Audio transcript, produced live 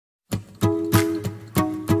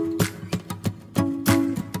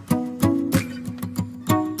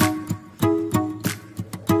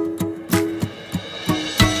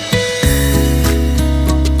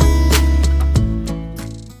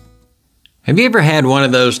Have you ever had one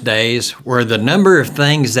of those days where the number of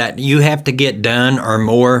things that you have to get done are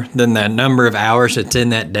more than the number of hours that's in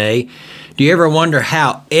that day? Do you ever wonder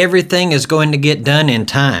how everything is going to get done in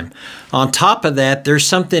time? On top of that, there's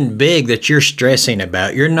something big that you're stressing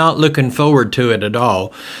about. You're not looking forward to it at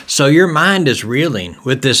all. So your mind is reeling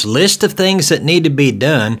with this list of things that need to be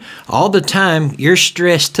done. All the time, you're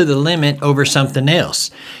stressed to the limit over something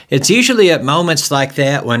else. It's usually at moments like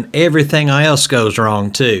that when everything else goes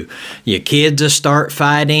wrong too. Your kids will start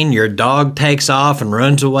fighting, your dog takes off and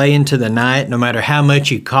runs away into the night. No matter how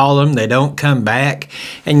much you call them, they don't come back.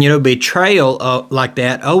 And betrayal like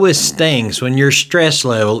that always stings when your stress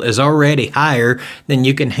level is already higher than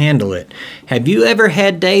you can handle it. Have you ever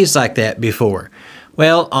had days like that before?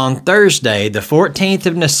 Well, on Thursday, the 14th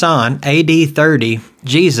of Nisan, AD 30,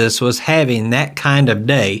 Jesus was having that kind of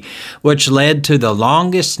day, which led to the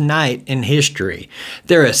longest night in history.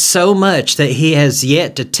 There is so much that he has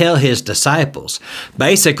yet to tell his disciples.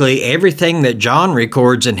 Basically, everything that John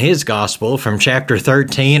records in his gospel from chapter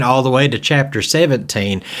 13 all the way to chapter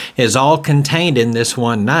 17 is all contained in this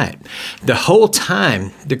one night. The whole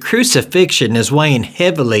time, the crucifixion is weighing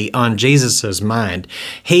heavily on Jesus' mind.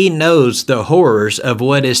 He knows the horrors of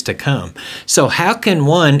what is to come. So how can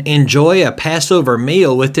one enjoy a Passover meal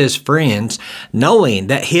with his friends, knowing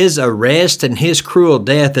that his arrest and his cruel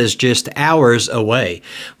death is just hours away,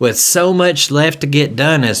 with so much left to get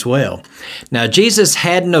done as well? Now, Jesus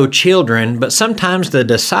had no children, but sometimes the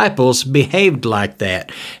disciples behaved like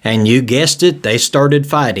that. And you guessed it, they started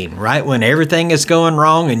fighting. Right when everything is going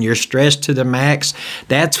wrong and you're stressed to the max,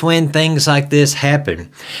 that's when things like this happen.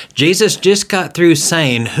 Jesus just got through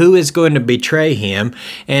saying who is going to betray him,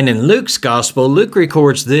 and in Luke's gospel, Luke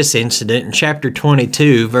records this incident in chapter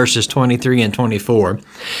 22, verses 23 and 24.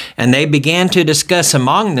 And they began to discuss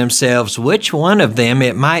among themselves which one of them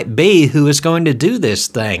it might be who is going to do this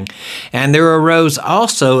thing. And there arose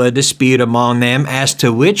also a dispute among them as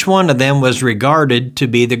to which one of them was regarded to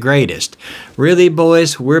be the greatest. Really,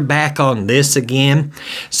 boys, we're back on this again.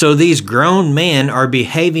 So these grown men are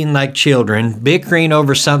behaving like children, bickering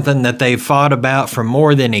over something that they've fought about for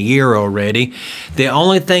more than a year already. The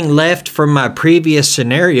only thing left from my previous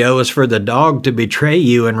scenario is for the dog to betray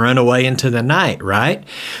you and run away into the night, right?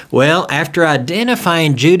 Well, after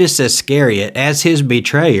identifying Judas Iscariot as his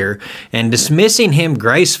betrayer and dismissing him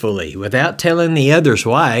gracefully without telling the others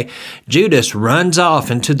why, Judas runs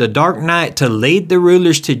off into the dark night to lead the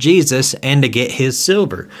rulers to Jesus and to get his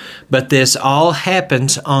silver. But this all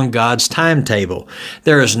happens on God's timetable.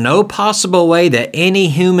 There is no possible way that any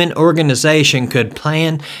human organization could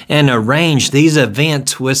plan and arrange these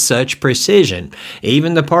events with such precision.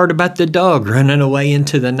 Even the part about the dog running away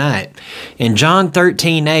into the night. In John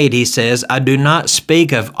 13:8, he says, I do not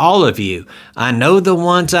speak of all of you. I know the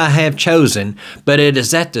ones I have chosen, but it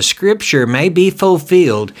is that the scripture may be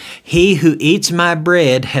fulfilled. He who eats my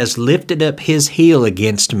bread has lifted up his heel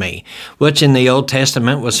against me, which in the Old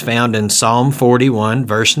Testament was found in Psalm 41,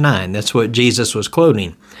 verse 9. That's what Jesus was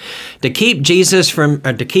quoting. To keep Judas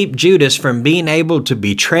from being able to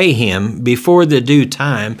betray him before the due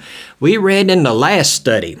time, we read in the last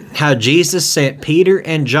study how Jesus sent Peter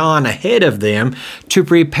and John ahead of them to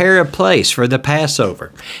prepare a place for the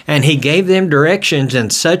Passover. And he gave them directions in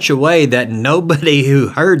such a way that nobody who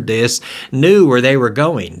heard this knew where they were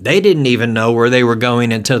going. They didn't even know where they were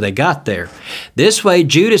going until they got there. This way,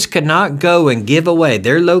 Judas could not go and give away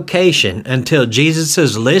their location until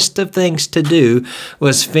Jesus' list of things to do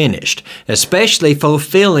was finished, especially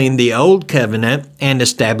fulfilling the old covenant and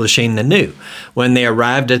establishing the new. When they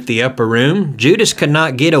arrived at the upper room, Judas could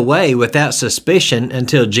not get away without suspicion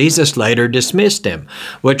until Jesus later dismissed him,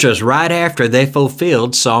 which was right after they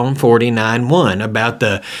fulfilled Psalm 49:1 about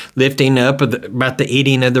the lifting up about the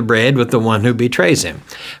eating of the bread with the one who betrays him.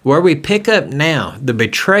 Where we pick up now, the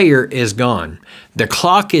betrayer is gone. The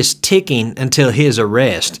clock is ticking until his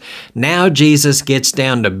arrest. Now Jesus gets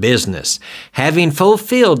down to business. Having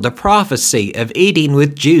fulfilled the prophecy of eating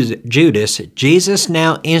with Judas, Jesus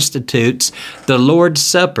now institutes the Lord's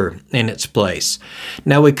Supper in its place.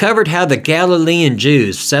 Now we covered how the Galilean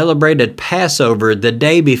Jews celebrated Passover the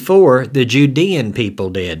day before the Judean people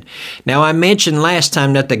did. Now I mentioned last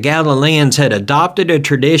time that the Galileans had adopted a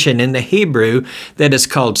tradition in the Hebrew that is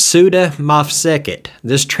called Suda Mafseket.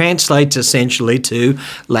 This translates essentially to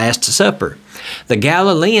Last Supper. The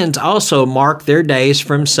Galileans also marked their days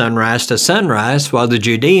from sunrise to sunrise, while the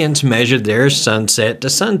Judeans measured theirs sunset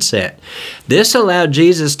to sunset. This allowed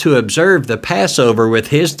Jesus to observe the Passover with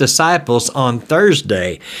his disciples on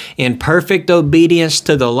Thursday in perfect obedience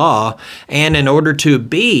to the law, and in order to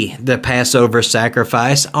be the Passover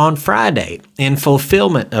sacrifice on Friday in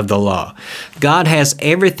fulfillment of the law. God has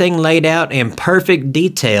everything laid out in perfect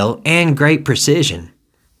detail and great precision.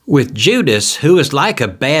 With Judas, who was like a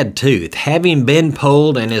bad tooth, having been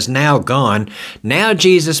pulled and is now gone, now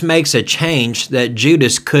Jesus makes a change that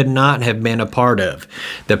Judas could not have been a part of.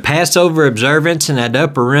 The Passover observance in that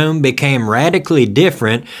upper room became radically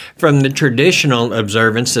different from the traditional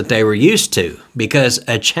observance that they were used to, because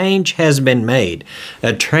a change has been made,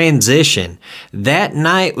 a transition. That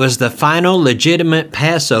night was the final legitimate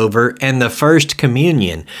Passover and the first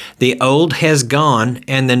communion. The old has gone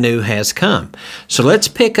and the new has come. So let's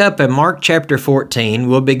pick up in Mark chapter 14.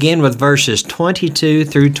 We'll begin with verses 22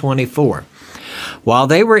 through 24. While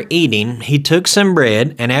they were eating, he took some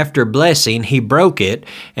bread, and after blessing, he broke it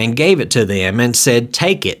and gave it to them and said,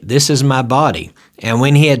 "Take it, this is my body." And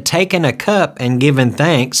when he had taken a cup and given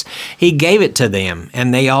thanks, he gave it to them,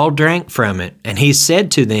 and they all drank from it. And he said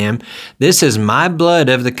to them, "This is my blood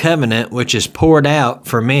of the covenant, which is poured out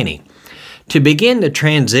for many." To begin the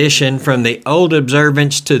transition from the old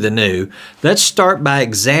observance to the new, let's start by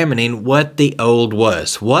examining what the old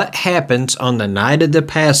was. What happens on the night of the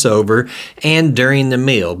Passover and during the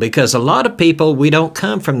meal? Because a lot of people, we don't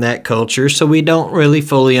come from that culture, so we don't really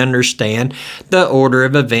fully understand the order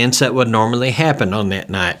of events that would normally happen on that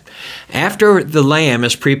night. After the lamb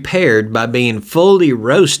is prepared by being fully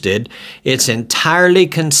roasted, it's entirely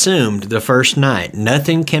consumed the first night.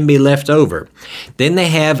 Nothing can be left over. Then they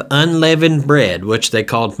have unleavened bread, which they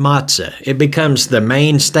called matzah. It becomes the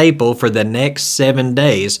main staple for the next 7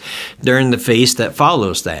 days during the feast that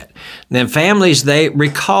follows that. Then families, they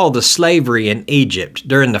recall the slavery in Egypt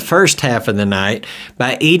during the first half of the night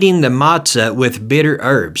by eating the matzah with bitter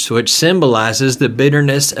herbs, which symbolizes the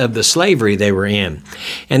bitterness of the slavery they were in.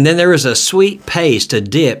 And then there was a sweet paste, a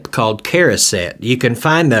dip called caroset. You can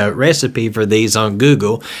find the recipe for these on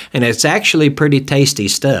Google, and it's actually pretty tasty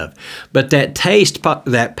stuff. But that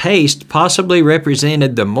paste possibly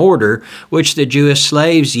represented the mortar which the Jewish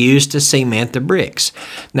slaves used to cement the bricks.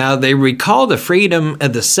 Now they recall the freedom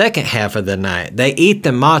of the second half of the night. They eat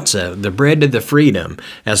the matzah, the bread of the freedom,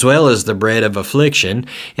 as well as the bread of affliction,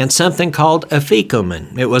 and something called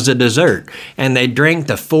afikomen. It was a dessert. And they drank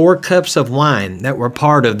the 4 cups of wine that were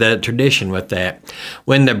part of the tradition with that.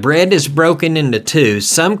 When the bread is broken into 2,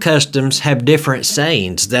 some customs have different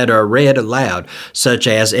sayings that are read aloud, such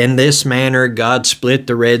as, "In this manner God split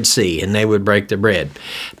the Red Sea," and they would break the bread.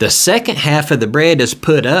 The second half of the bread is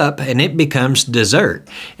put up and it becomes dessert.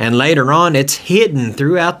 And later on, it's hidden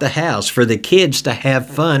throughout the house for the kids to have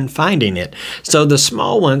fun finding it. So the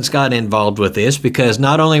small ones got involved with this because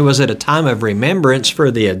not only was it a time of remembrance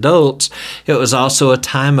for the adults, it was also a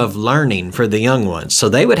time of learning for the young ones. So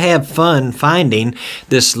they would have fun finding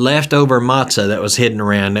this leftover matzah that was hidden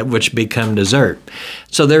around it, which become dessert.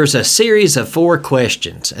 So there was a series of 4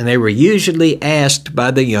 questions, and they were usually asked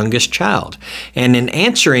by the youngest child. And in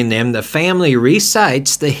answering them, the family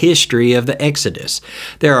recites the history of the Exodus.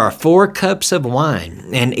 There are 4 cups of wine,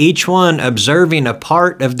 and each one observing a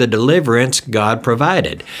part of the deliverance God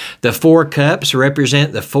provided. The 4 cups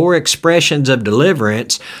represent the 4 expressions of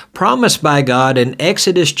deliverance promised by God in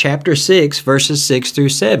Exodus chapter 6, verses 6 through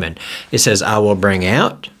 7. It says, "I will bring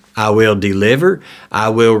out, I will deliver, I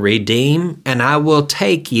will redeem, and I will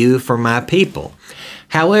take you for my people."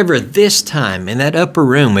 However, this time in that upper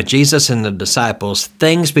room with Jesus and the disciples,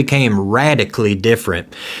 things became radically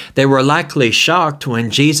different. They were likely shocked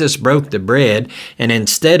when Jesus broke the bread, and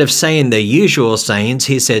instead of saying the usual sayings,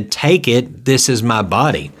 he said, "Take it, this is my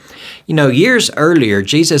body." You know, years earlier,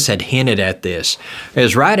 Jesus had hinted at this. It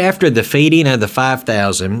was right after the feeding of the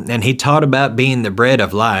 5,000, and he taught about being the bread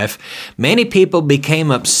of life. Many people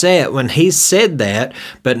became upset when he said that,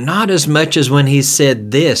 but not as much as when he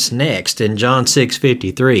said this next in John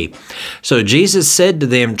 6:53. So Jesus said to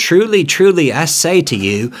them, "Truly, truly, I say to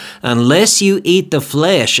you, unless you eat the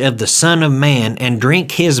flesh of the Son of Man and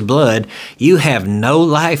drink his blood, you have no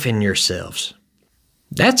life in yourselves."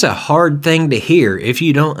 That's a hard thing to hear if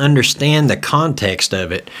you don't understand the context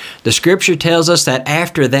of it. The scripture tells us that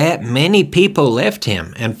after that, many people left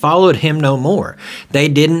him and followed him no more. They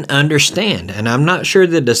didn't understand, and I'm not sure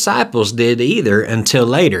the disciples did either until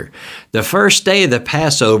later. The first day of the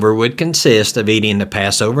Passover would consist of eating the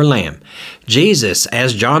Passover lamb. Jesus,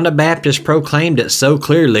 as John the Baptist proclaimed it so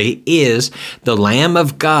clearly, is the Lamb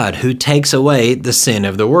of God who takes away the sin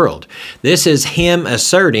of the world. This is Him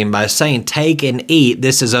asserting by saying, "Take and eat,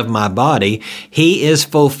 this is of my body." He is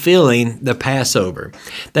fulfilling the Passover.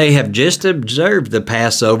 They have just observed the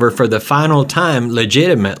Passover for the final time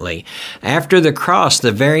legitimately. After the cross,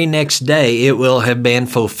 the very next day, it will have been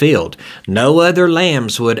fulfilled. No other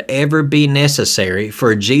lambs would ever be necessary,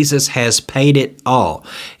 for Jesus has paid it all.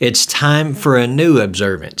 It's time for a new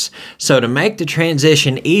observance. So to make the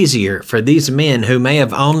transition easier for these men who may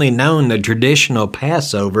have only known the traditional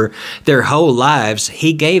Passover their whole lives,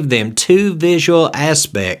 He gave them two visual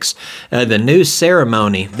aspects of the new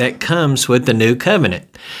ceremony that comes with the new covenant.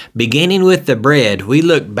 Beginning with the bread, we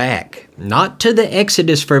look back, not to the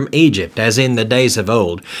exodus from Egypt as in the days of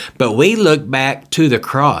old, but we look back to the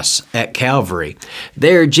cross at Calvary.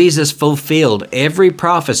 There Jesus fulfilled every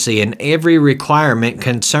prophecy and every requirement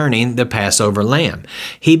concerning the Passover lamb.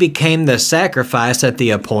 He became the sacrifice at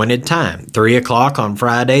the appointed time, 3 o'clock on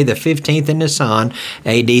Friday the 15th in Nisan,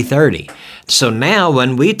 AD 30. So now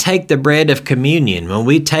when we take the bread of communion, when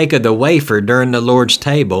we take of the wafer during the Lord's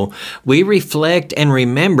table, we reflect and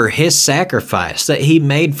remember His sacrifice that He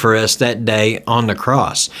made for us that day on the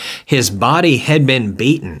cross. His body had been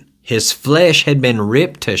beaten. His flesh had been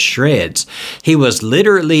ripped to shreds. He was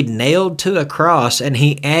literally nailed to a cross, and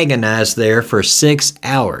He agonized there for 6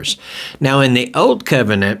 hours. Now, in the Old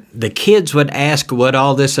Covenant, the kids would ask what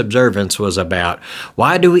all this observance was about.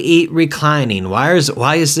 Why do we eat reclining? Why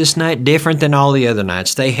is this night different than all the other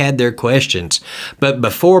nights? They had their questions. But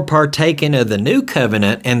before partaking of the New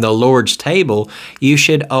Covenant and the Lord's table, you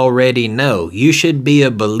should already know. You should be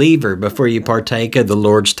a believer before you partake of the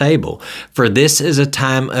Lord's table. For this is a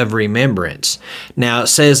time of remembrance. Now it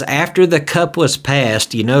says after the cup was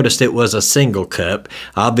passed, you noticed it was a single cup.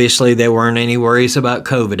 Obviously there weren't any worries about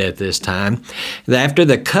COVID at this time. After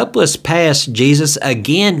the cup was passed, Jesus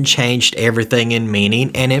again changed everything in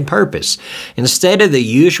meaning and in purpose. Instead of the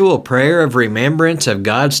usual prayer of remembrance of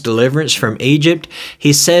God's deliverance from Egypt,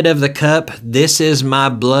 He said of the cup, "This is my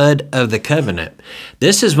blood of the covenant."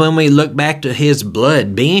 This is when we look back to His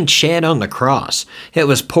blood being shed on the cross. It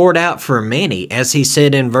was poured out for many, as He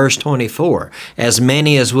said in verse 24, "As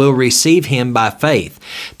many as will receive Him by faith."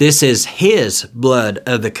 This is His blood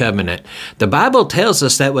of the covenant. The Bible tells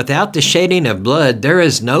us that without the shedding of blood, there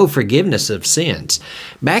is no forgiveness of sins.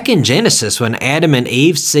 Back in Genesis, when Adam and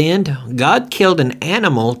Eve sinned, God killed an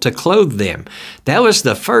animal to clothe them. That was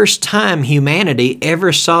the first time humanity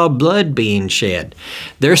ever saw blood being shed.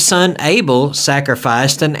 Their son Abel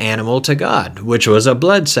sacrificed an animal to God, which was a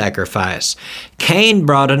blood sacrifice. Cain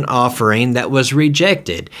brought an offering that was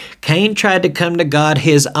rejected. Cain tried to come to God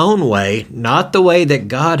his own way, not the way that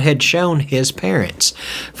God had shown his parents.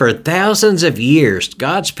 For thousands of years,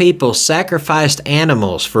 God's people sacrificed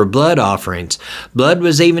animals for blood offerings. Blood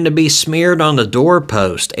was even to be smeared on the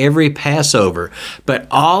doorpost every Passover. But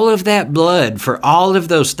all of that blood for all of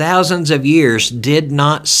those thousands of years did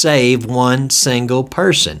not save one single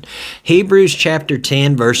person. Hebrews chapter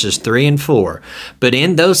 10 verses 3 and 4. But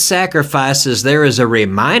in those sacrifices there is a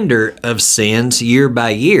reminder of sins year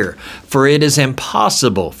by year, for it is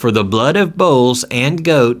impossible for the blood of bulls and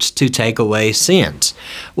goats to take away sins.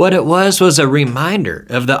 What it was a reminder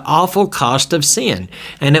of the awful cost of sin,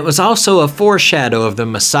 and it was also a foreshadow of the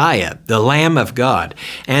Messiah, the Lamb of God.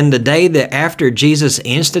 And the day that after Jesus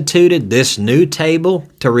instituted this new table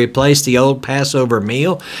to replace the old Passover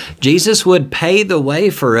meal, Jesus would pay the way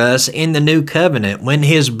for us in the new covenant when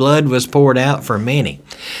His blood was poured out for many.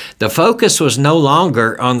 The focus was no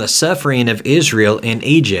longer on the suffering of Israel in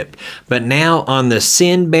Egypt, but now on the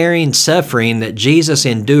sin-bearing suffering that Jesus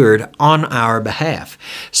endured on our behalf.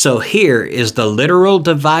 So here is the literal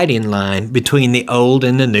dividing line between the Old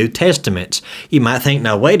and the New Testaments. You might think,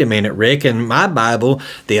 now wait a minute, Rick, in my Bible,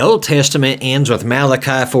 the Old Testament ends with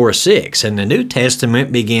Malachi 4:6, and the New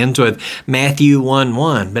Testament begins with Matthew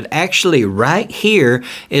 1:1. But actually right here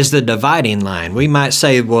is the dividing line. We might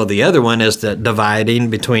say, well, the other one is the dividing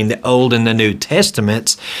between the Old and the New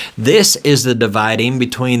Testaments. This is the dividing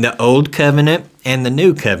between the Old Covenant and the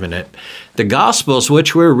New Covenant. The Gospels,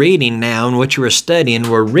 which we're reading now and which we're studying,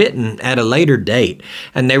 were written at a later date,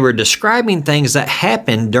 and they were describing things that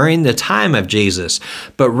happened during the time of Jesus.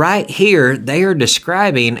 But right here, they are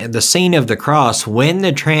describing the scene of the cross when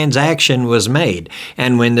the transaction was made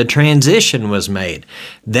and when the transition was made.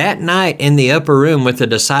 That night in the upper room with the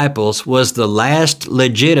disciples was the last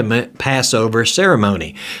legitimate Passover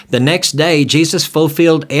ceremony. The next day, Jesus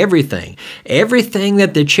fulfilled everything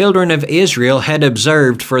that the children of Israel had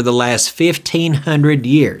observed for the last 1,500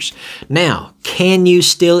 years. Now, can you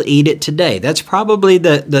still eat it today? That's probably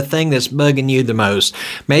the thing that's bugging you the most.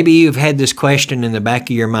 Maybe you've had this question in the back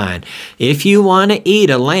of your mind. If you want to eat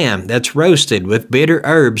a lamb that's roasted with bitter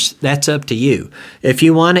herbs, that's up to you. If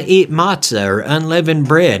you want to eat matzah or unleavened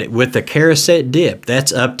bread with the carousel dip,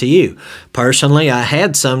 that's up to you. Personally, I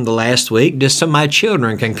had some the last week just so my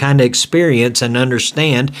children can kind of experience and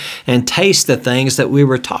understand and taste the things that we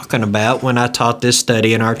were talking about when I taught this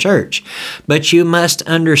study in our church. But you must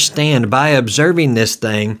understand by observing this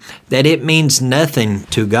thing that it means nothing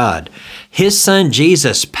to God. His Son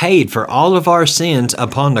Jesus paid for all of our sins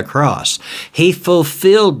upon the cross. He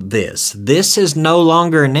fulfilled this. This is no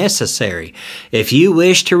longer necessary. If you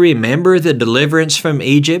wish to remember the deliverance from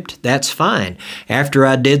Egypt, that's fine. After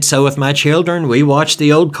I did so with my children, we watched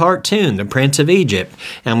the old cartoon, The Prince of Egypt,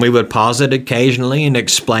 and we would pause it occasionally and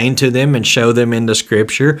explain to them and show them in the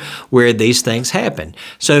scripture where these things happen.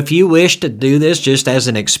 So if you wish to do this just as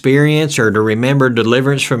an experience or to remember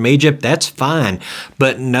deliverance from Egypt, that's fine.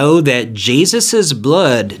 But know that Jesus'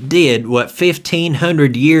 blood did what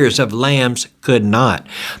 1,500 years of lambs could not.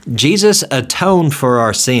 Jesus atoned for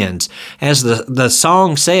our sins. As the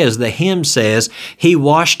song says, the hymn says, He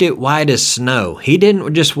washed it white as snow. He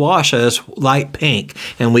didn't just wash us light pink,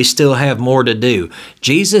 and we still have more to do.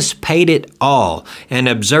 Jesus paid it all, and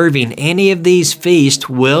observing any of these feasts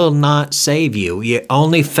will not save you.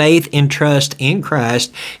 Only faith and trust in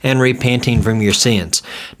Christ and repenting from your sins.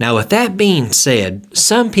 Now, with that being said,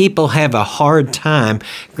 some people have a hard time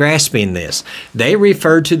grasping this. They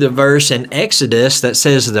refer to the verse in Exodus that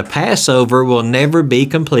says the Passover will never be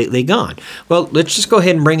completely gone. Well, let's just go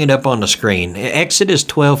ahead and bring it up on the screen. Exodus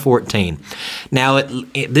 12:14. Now,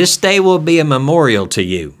 this day will be a memorial to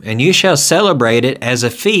you, and you shall celebrate it as a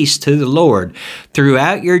feast to the Lord.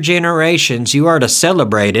 Throughout your generations, you are to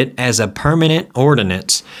celebrate it as a permanent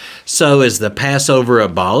ordinance. So is the Passover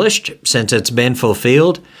abolished since it's been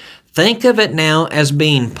fulfilled? Think of it now as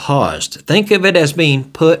being paused. Think of it as being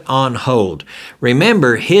put on hold.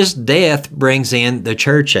 Remember, His death brings in the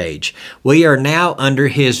church age. We are now under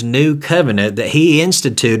His new covenant that He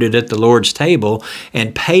instituted at the Lord's table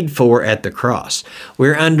and paid for at the cross.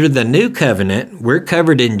 We're under the new covenant. We're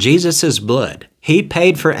covered in Jesus' blood. He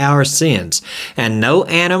paid for our sins, and no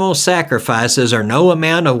animal sacrifices or no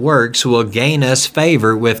amount of works will gain us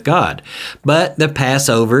favor with God. But the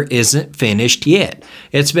Passover isn't finished yet.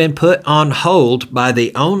 It's been put on hold by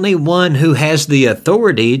the only one who has the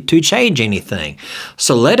authority to change anything.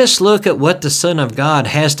 So let us look at what the Son of God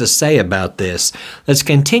has to say about this. Let's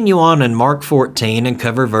continue on in Mark 14 and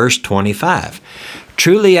cover verse 25.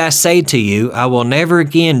 Truly I say to you, I will never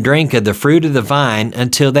again drink of the fruit of the vine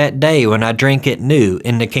until that day when I drink it new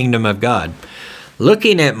in the kingdom of God.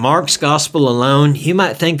 Looking at Mark's gospel alone, you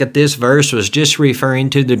might think that this verse was just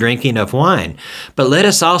referring to the drinking of wine. But let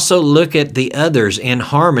us also look at the others in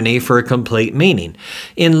harmony for a complete meaning.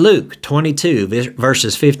 In Luke 22,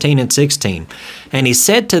 verses 15 and 16, and He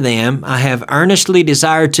said to them, I have earnestly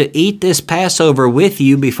desired to eat this Passover with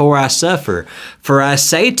you before I suffer. For I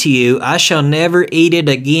say to you, I shall never eat it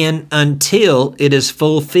again until it is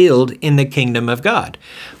fulfilled in the kingdom of God.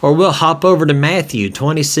 Or we'll hop over to Matthew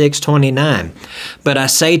 26:29. But I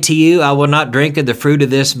say to you, I will not drink of the fruit of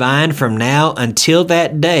this vine from now until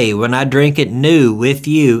that day when I drink it new with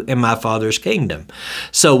you in my Father's kingdom.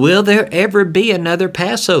 So will there ever be another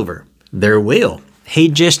Passover? There will. He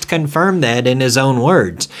just confirmed that in His own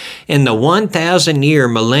words, in the 1,000-year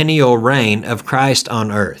millennial reign of Christ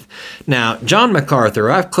on earth. Now, John MacArthur,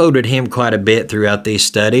 I've quoted him quite a bit throughout these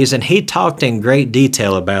studies, and he talked in great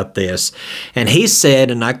detail about this. And he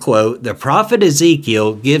said, and I quote, the prophet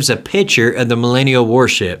Ezekiel gives a picture of the millennial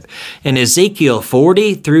worship. In Ezekiel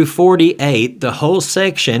 40 through 48, the whole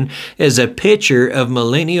section is a picture of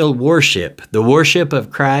millennial worship, the worship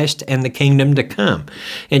of Christ and the kingdom to come.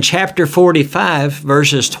 In chapter 45,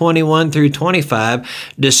 verses 21 through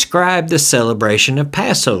 25 describe the celebration of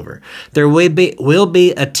Passover. There will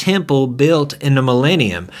be a temple built in the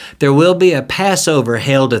millennium. There will be a Passover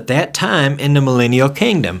held at that time in the millennial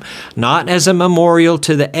kingdom, not as a memorial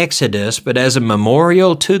to the Exodus, but as a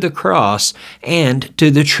memorial to the cross and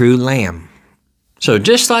to the true Lamb. So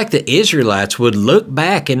just like the Israelites would look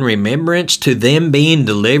back in remembrance to them being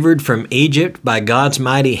delivered from Egypt by God's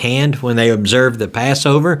mighty hand when they observed the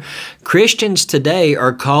Passover, Christians today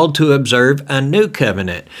are called to observe a new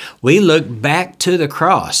covenant. We look back to the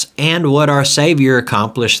cross and what our Savior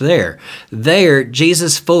accomplished there. There,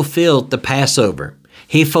 Jesus fulfilled the Passover.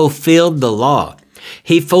 He fulfilled the law.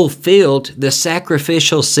 He fulfilled the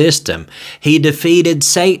sacrificial system. He defeated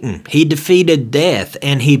Satan. He defeated death,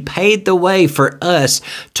 and he paid the way for us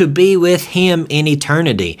to be with him in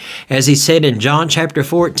eternity. As he said in John chapter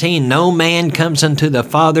 14, no man comes unto the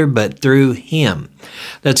Father but through him.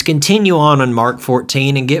 Let's continue on in Mark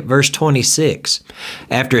 14 and get verse 26.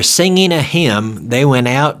 After singing a hymn, they went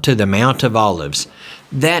out to the Mount of Olives.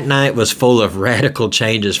 That night was full of radical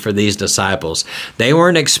changes for these disciples. They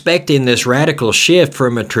weren't expecting this radical shift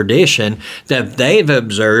from a tradition that they've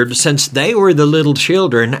observed since they were the little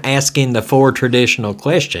children asking the 4 traditional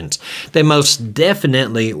questions. They most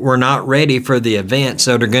definitely were not ready for the events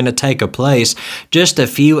that are going to take place just a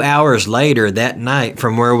few hours later that night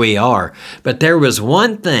from where we are. But there was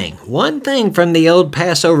one thing from the old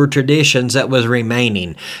Passover traditions that was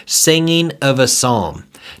remaining: singing of a psalm.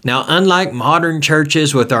 Now, unlike modern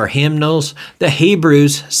churches with our hymnals, the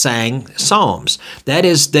Hebrews sang psalms. That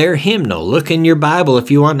is their hymnal. Look in your Bible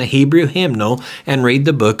if you want a Hebrew hymnal and read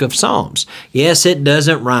the book of Psalms. Yes, it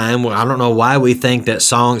doesn't rhyme. Well, I don't know why we think that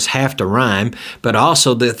songs have to rhyme, but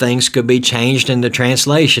also that things could be changed in the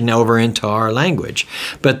translation over into our language.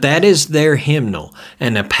 But that is their hymnal.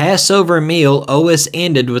 And the Passover meal always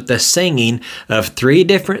ended with the singing of 3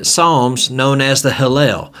 different psalms known as the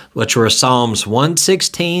Hallel, which were Psalms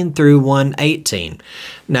 116 through 118.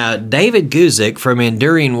 Now, David Guzik from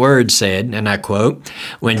Enduring Word said, and I quote,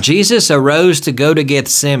 "When Jesus arose to go to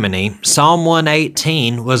Gethsemane, Psalm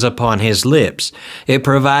 118 was upon his lips. It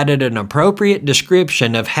provided an appropriate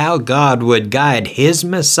description of how God would guide his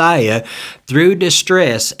Messiah through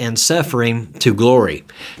distress and suffering to glory."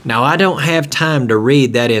 Now, I don't have time to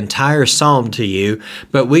read that entire psalm to you,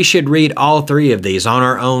 but we should read all 3 of these on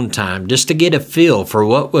our own time just to get a feel for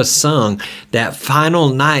what was sung that final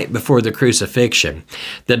night before the crucifixion.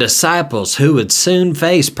 The disciples, who would soon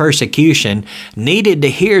face persecution, needed to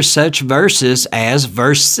hear such verses as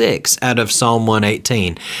verse 6 out of Psalm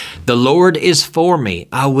 118. "The Lord is for me.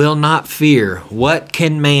 I will not fear. What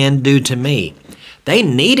can man do to me?" They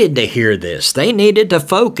needed to hear this. They needed to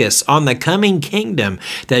focus on the coming kingdom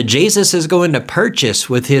that Jesus is going to purchase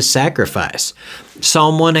with his sacrifice.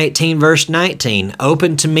 Psalm 118 verse 19,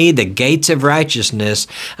 "Open to me the gates of righteousness.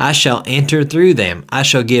 I shall enter through them. I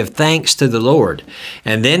shall give thanks to the Lord."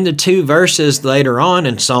 And then the 2 verses later on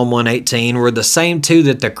in Psalm 118 were the same 2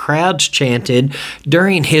 that the crowds chanted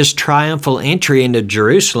during his triumphal entry into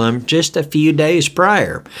Jerusalem just a few days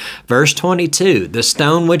prior. Verse 22, "The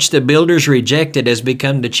stone which the builders rejected has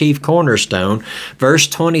become the chief cornerstone." Verse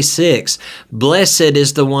 26, "Blessed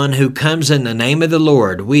is the one who comes in the name of the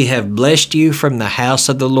Lord. We have blessed you from the house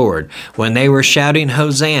of the Lord." When they were shouting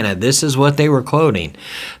Hosanna, this is what they were quoting.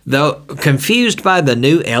 Though confused by the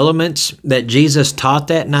new elements that Jesus taught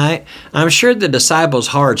that night, I'm sure the disciples'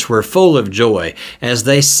 hearts were full of joy as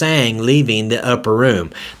they sang leaving the upper room.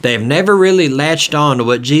 They've never really latched on to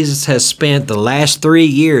what Jesus has spent the last 3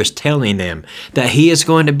 years telling them, that he is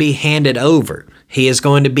going to be handed over. He is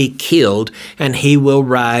going to be killed, and he will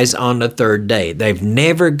rise on the 3rd day. They've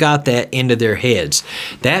never got that into their heads.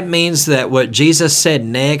 That means that what Jesus said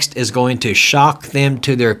next is going to shock them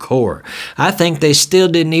to their core. I think they still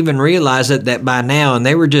didn't even realize it that by now, and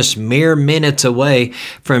they were just mere minutes away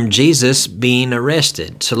from Jesus being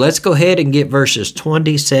arrested. So let's go ahead and get verses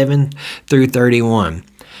 27 through 31.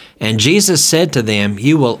 "And Jesus said to them,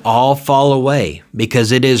 You will all fall away,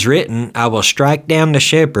 because it is written, I will strike down the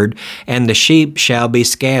shepherd, and the sheep shall be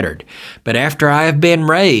scattered. But after I have been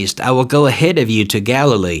raised, I will go ahead of you to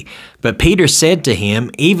Galilee. But Peter said to him,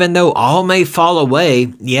 Even though all may fall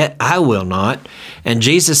away, yet I will not. And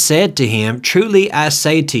Jesus said to him, Truly I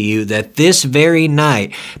say to you that this very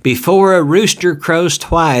night, before a rooster crows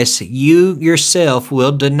twice, you yourself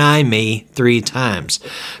will deny me 3 times.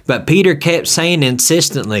 But Peter kept saying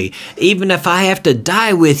insistently, Even if I have to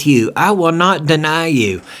die with you, I will not deny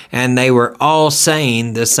you. And they were all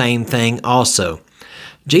saying the same thing also."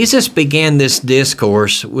 Jesus began this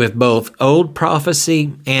discourse with both old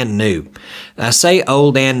prophecy and new. I say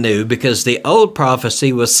old and new because the old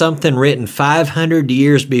prophecy was something written 500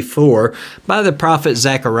 years before by the prophet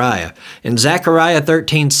Zechariah. In Zechariah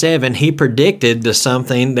 13:7, he predicted the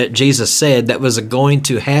something that Jesus said that was going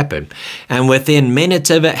to happen. And within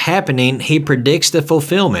minutes of it happening, he predicts the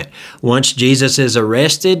fulfillment. Once Jesus is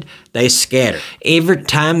arrested, they scatter. Every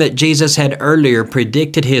time that Jesus had earlier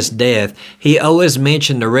predicted his death, he always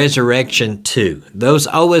mentioned the resurrection too. Those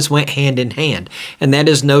always went hand in hand, and that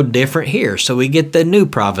is no different here. So we get the new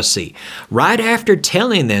prophecy. Right after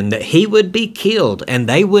telling them that he would be killed and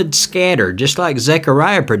they would scatter, just like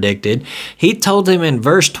Zechariah predicted, he told them in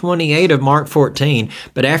verse 28 of Mark 14,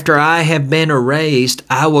 "But after I have been raised,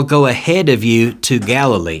 I will go ahead of you to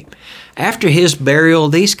Galilee." After his burial,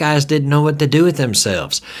 these guys didn't know what to do with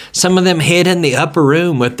themselves. Some of them hid in the upper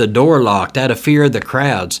room with the door locked out of fear of the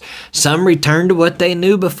crowds. Some returned to what they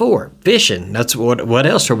knew before, fishing. That's what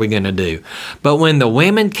else are we going to do? But when the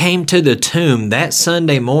women came to the tomb that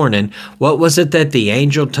Sunday morning, what was it that the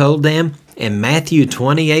angel told them? In Matthew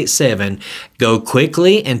 28:7, "Go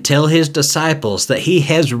quickly and tell his disciples that he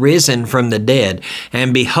has risen from the dead,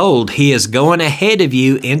 and behold, he is going ahead of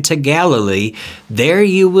you into Galilee. There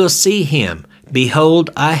you will see him. Behold,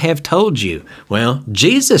 I have told you." Well,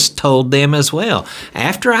 Jesus told them as well.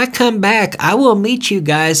 After I come back, I will meet you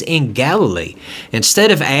guys in Galilee.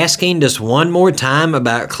 Instead of asking just one more time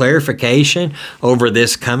about clarification over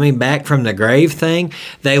this coming back from the grave thing,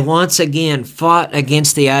 they once again fought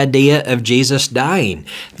against the idea of Jesus dying.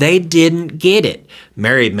 They didn't get it.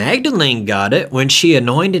 Mary Magdalene got it when she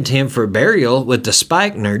anointed him for burial with the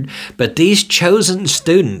spikenard, but these chosen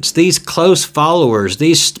students, these close followers,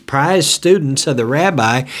 these prized students of the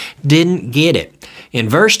rabbi didn't get it. In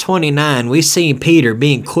verse 29, we see Peter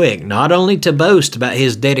being quick not only to boast about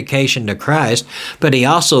his dedication to Christ, but he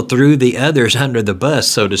also threw the others under the bus,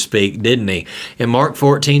 so to speak, didn't he? In Mark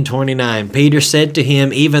 14:29, Peter said to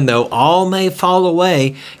him, "Even though all may fall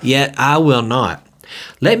away, yet I will not."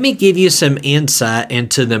 Let me give you some insight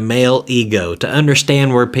into the male ego to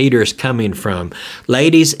understand where Peter is coming from.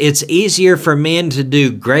 Ladies, it's easier for men to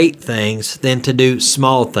do great things than to do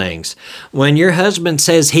small things. When your husband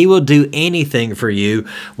says he will do anything for you,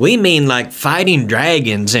 we mean like fighting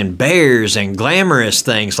dragons and bears and glamorous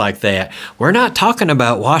things like that. We're not talking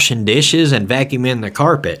about washing dishes and vacuuming the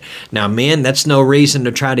carpet. Now, men, that's no reason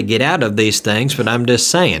to try to get out of these things, but I'm just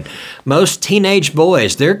saying. Most teenage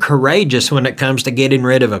boys, they're courageous when it comes to getting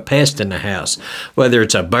rid of a pest in the house, whether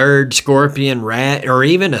it's a bird, scorpion, rat, or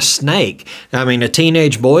even a snake. I mean, a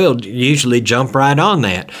teenage boy will usually jump right on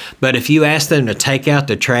that. But if you ask them to take out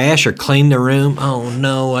the trash or clean the room, oh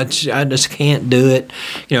no, I just can't do it.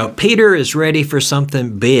 You know, Peter is ready for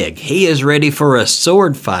something big. He is ready for a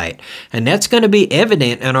sword fight. And that's going to be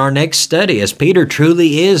evident in our next study, as Peter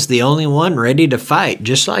truly is the only one ready to fight,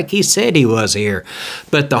 just like he said he was here.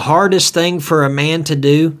 But the hardest thing for a man to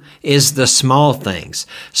do is the small things.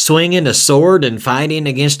 Swinging a sword and fighting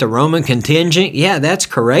against a Roman contingent, yeah, that's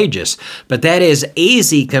courageous. But that is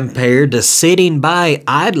easy compared to sitting by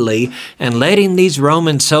idly and letting these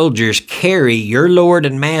Roman soldiers carry your Lord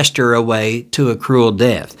and Master away to a cruel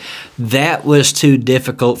death. That was too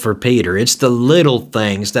difficult for Peter. It's the little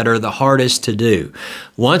things that are the hardest to do.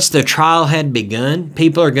 Once the trial had begun,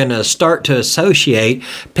 people are going to start to associate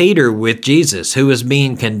Peter with Jesus, who was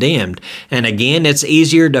being condemned. And again, it's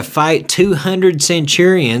easier to fight 200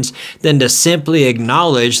 centurions than to simply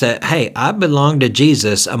acknowledge that, hey, I belong to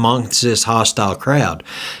Jesus amongst this hostile crowd.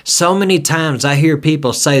 So many times I hear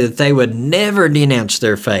people say that they would never denounce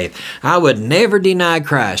their faith. I would never deny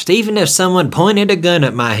Christ, even if someone pointed a gun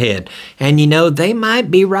at my head. And you know, they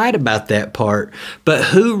might be right about that part, but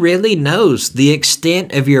who really knows the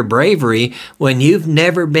extent of your bravery when you've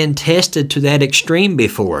never been tested to that extreme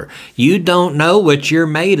before? You don't know what you're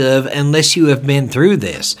made of unless you have been through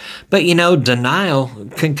this. But you know, denial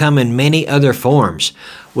can come in many other forms.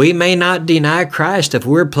 We may not deny Christ if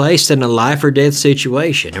we're placed in a life or death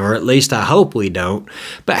situation, or at least I hope we don't.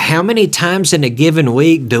 But how many times in a given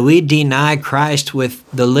week do we deny Christ with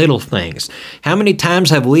the little things? How many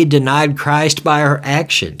times have we denied Christ by our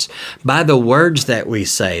actions, by the words that we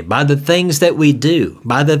say, by the things that we do,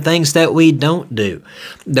 by the things that we don't do?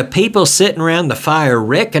 The people sitting around the fire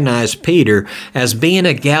recognized Peter as being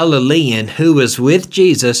a Galilean who was with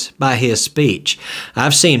Jesus by his speech.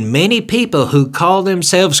 I've seen many people who call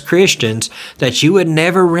themselves Christians that you would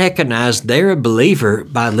never recognize they're a believer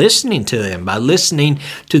by listening to them, by listening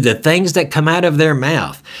to the things that come out of their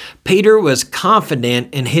mouth. Peter was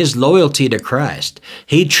confident in his loyalty to Christ.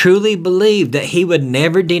 He truly believed that he would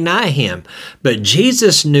never deny him. But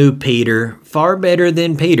Jesus knew Peter far better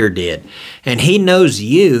than Peter did. And he knows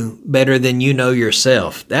you better than you know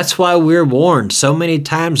yourself. That's why we're warned so many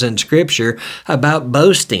times in Scripture about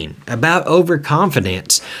boasting, about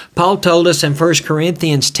overconfidence. Paul told us in 1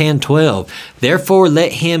 Corinthians 10:12, "Therefore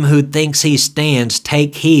let him who thinks he stands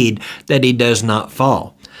take heed that he does not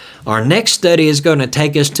fall." Our next study is going to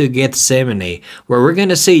take us to Gethsemane, where we're going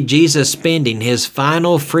to see Jesus spending his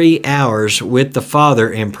final free hours with the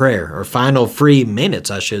Father in prayer, or final free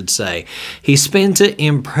minutes, I should say. He spends it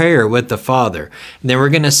in prayer with the Father. And then we're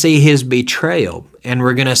going to see his betrayal and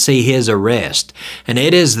we're going to see his arrest. And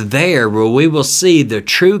it is there where we will see the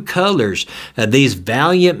true colors of these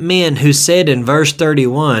valiant men who said in verse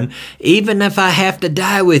 31, even if I have to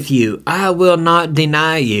die with you, I will not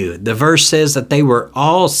deny you. The verse says that they were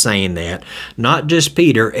all saying that, not just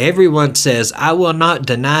Peter. Everyone says, I will not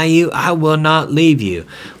deny you, I will not leave you.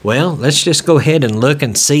 Well, let's just go ahead and look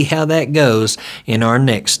and see how that goes in our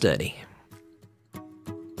next study.